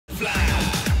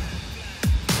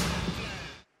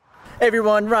Hey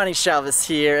everyone, Ronnie Chalvis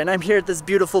here, and I'm here at this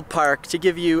beautiful park to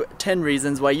give you 10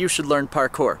 reasons why you should learn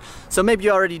parkour. So maybe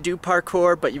you already do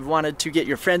parkour, but you've wanted to get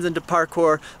your friends into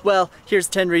parkour. Well, here's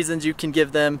 10 reasons you can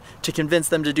give them to convince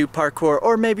them to do parkour,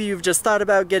 or maybe you've just thought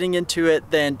about getting into it,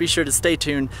 then be sure to stay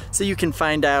tuned so you can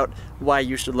find out why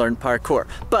you should learn parkour.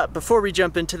 But before we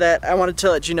jump into that, I wanted to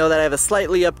let you know that I have a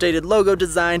slightly updated logo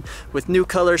design with new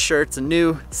color shirts, a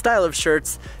new style of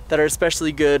shirts that are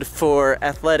especially good for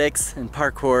athletics and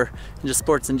parkour and just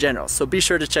sports in general. So be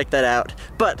sure to check that out.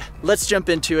 But let's jump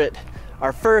into it.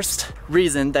 Our first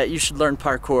reason that you should learn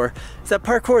parkour is that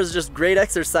parkour is just great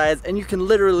exercise, and you can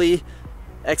literally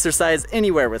exercise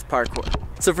anywhere with parkour.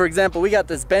 So for example, we got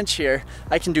this bench here.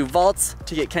 I can do vaults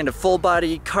to get kind of full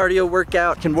body cardio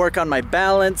workout, can work on my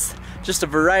balance, just a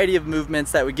variety of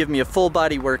movements that would give me a full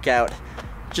body workout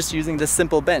just using this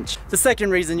simple bench. The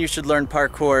second reason you should learn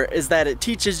parkour is that it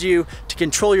teaches you to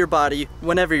control your body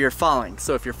whenever you're falling.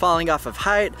 So if you're falling off of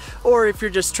height, or if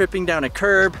you're just tripping down a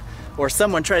curb, or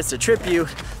someone tries to trip you,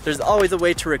 there's always a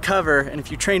way to recover, and if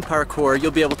you train parkour,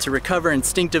 you'll be able to recover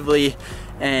instinctively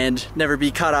and never be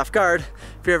caught off guard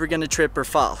if you're ever gonna trip or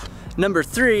fall. Number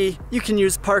 3, you can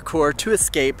use parkour to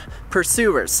escape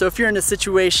pursuers. So if you're in a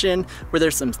situation where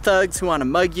there's some thugs who want to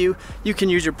mug you, you can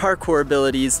use your parkour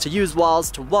abilities to use walls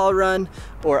to wall run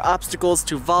or obstacles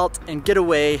to vault and get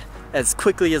away as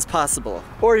quickly as possible.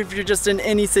 Or if you're just in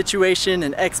any situation,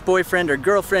 an ex-boyfriend or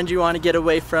girlfriend you want to get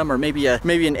away from, or maybe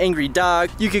an angry dog,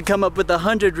 you could come up with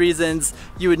 100 reasons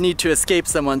you would need to escape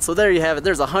someone. So there you have it,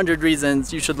 there's 100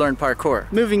 reasons you should learn parkour.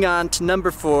 Moving on to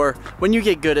number 4, when you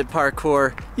get good at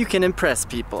parkour, you can impress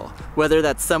people. Whether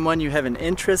that's someone you have an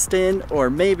interest in, or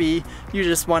maybe you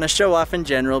just want to show off in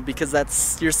general because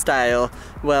that's your style.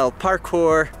 Well,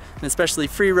 parkour, and especially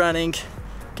free running,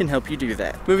 can help you do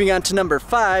that. Moving on to number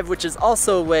 5, which is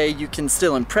also a way you can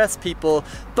still impress people,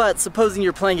 but supposing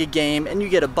you're playing a game and you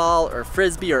get a ball or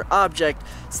frisbee or object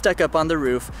stuck up on the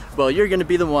roof, well, you're gonna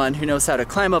be the one who knows how to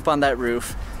climb up on that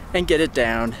roof and get it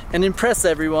down and impress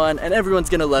everyone, and everyone's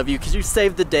gonna love you because you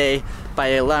saved the day by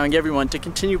allowing everyone to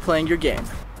continue playing your game.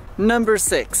 Number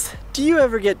 6, do you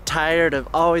ever get tired of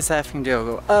always having to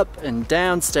go up and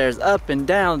down stairs, up and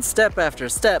down, step after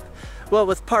step? Well,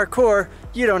 with parkour,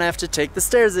 you don't have to take the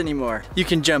stairs anymore. You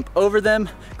can jump over them,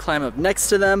 climb up next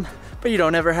to them, but you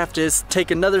don't ever have to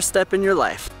take another step in your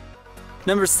life.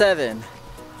 Number 7,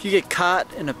 if you get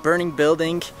caught in a burning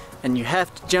building and you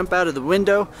have to jump out of the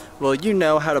window, well, you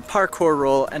know how to parkour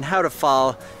roll and how to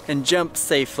fall and jump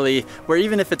safely, where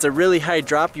even if it's a really high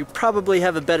drop, you probably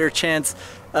have a better chance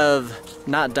of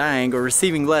not dying or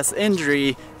receiving less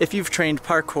injury if you've trained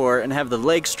parkour and have the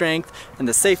leg strength and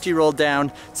the safety roll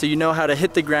down, so you know how to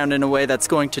hit the ground in a way that's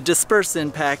going to disperse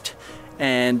impact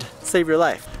and save your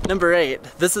life. Number 8,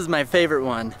 this is my favorite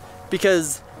one,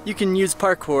 because you can use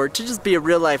parkour to just be a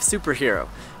real life superhero.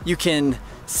 You can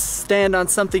stand on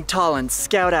something tall and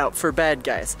scout out for bad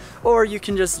guys. Or you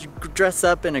can just dress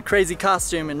up in a crazy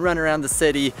costume and run around the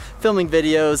city filming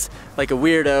videos like a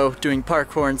weirdo doing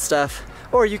parkour and stuff.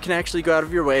 Or you can actually go out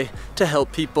of your way to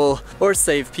help people or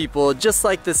save people, just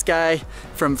like this guy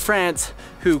from France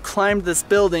who climbed this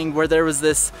building where there was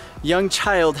this young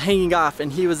child hanging off,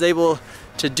 and he was able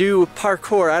to do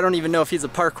parkour. I don't even know if he's a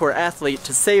parkour athlete,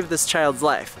 to save this child's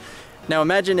life. Now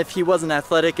imagine if he wasn't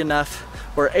athletic enough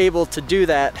or able to do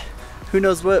that, who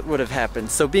knows what would have happened.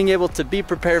 So being able to be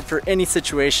prepared for any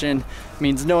situation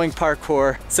means knowing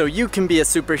parkour so you can be a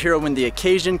superhero when the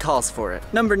occasion calls for it.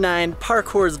 Number 9,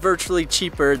 parkour is virtually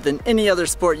cheaper than any other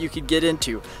sport you could get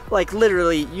into. Like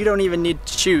literally, you don't even need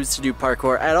to choose to do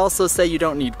parkour. I'd also say you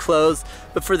don't need clothes,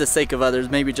 but for the sake of others,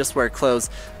 maybe just wear clothes.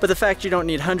 But the fact you don't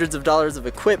need hundreds of dollars of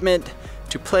equipment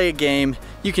to play a game,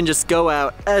 you can just go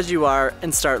out as you are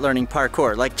and start learning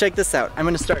parkour. Like, check this out. I'm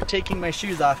gonna start taking my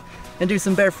shoes off and do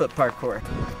some barefoot parkour.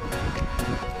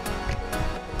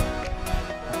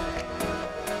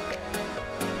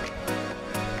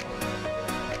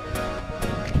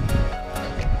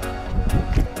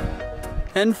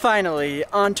 And finally,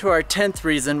 on to our 10th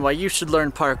reason why you should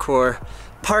learn parkour.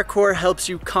 Parkour helps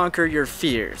you conquer your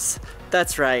fears.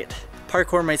 That's right.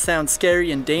 Parkour may sound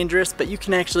scary and dangerous, but you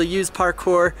can actually use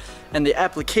parkour and the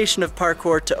application of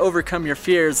parkour to overcome your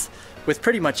fears with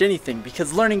pretty much anything,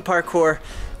 because learning parkour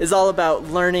is all about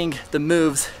learning the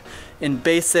moves in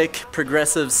basic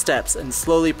progressive steps and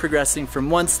slowly progressing from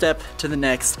one step to the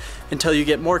next until you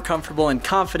get more comfortable and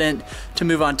confident to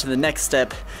move on to the next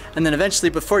step. And then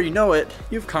eventually, before you know it,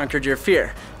 you've conquered your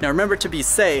fear. Now remember to be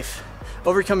safe.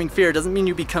 Overcoming fear doesn't mean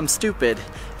you become stupid.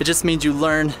 It just means you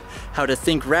learn how to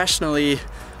think rationally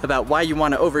about why you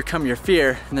want to overcome your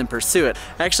fear and then pursue it.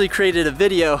 I actually created a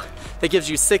video that gives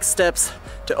you 6 steps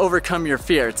to overcome your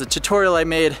fear. It's a tutorial I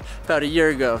made about a year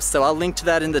ago, so I'll link to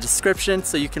that in the description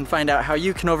so you can find out how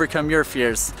you can overcome your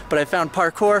fears. But I found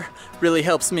parkour really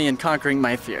helps me in conquering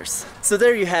my fears. So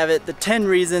there you have it, the 10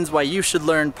 reasons why you should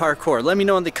learn parkour. Let me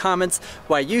know in the comments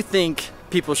why you think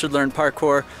people should learn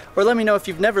parkour, or let me know if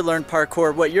you've never learned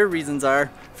parkour, what your reasons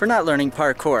are for not learning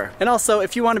parkour. And also,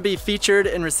 if you want to be featured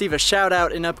and receive a shout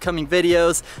out in upcoming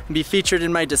videos and be featured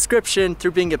in my description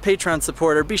through being a Patreon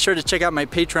supporter, be sure to check out my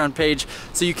Patreon page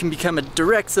so you can become a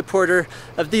direct supporter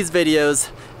of these videos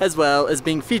as well as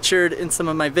being featured in some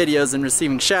of my videos and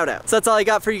receiving shout outs. So that's all I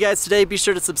got for you guys today. Be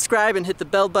sure to subscribe and hit the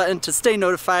bell button to stay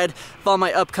notified of all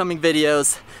my upcoming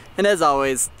videos. And as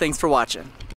always, thanks for watching.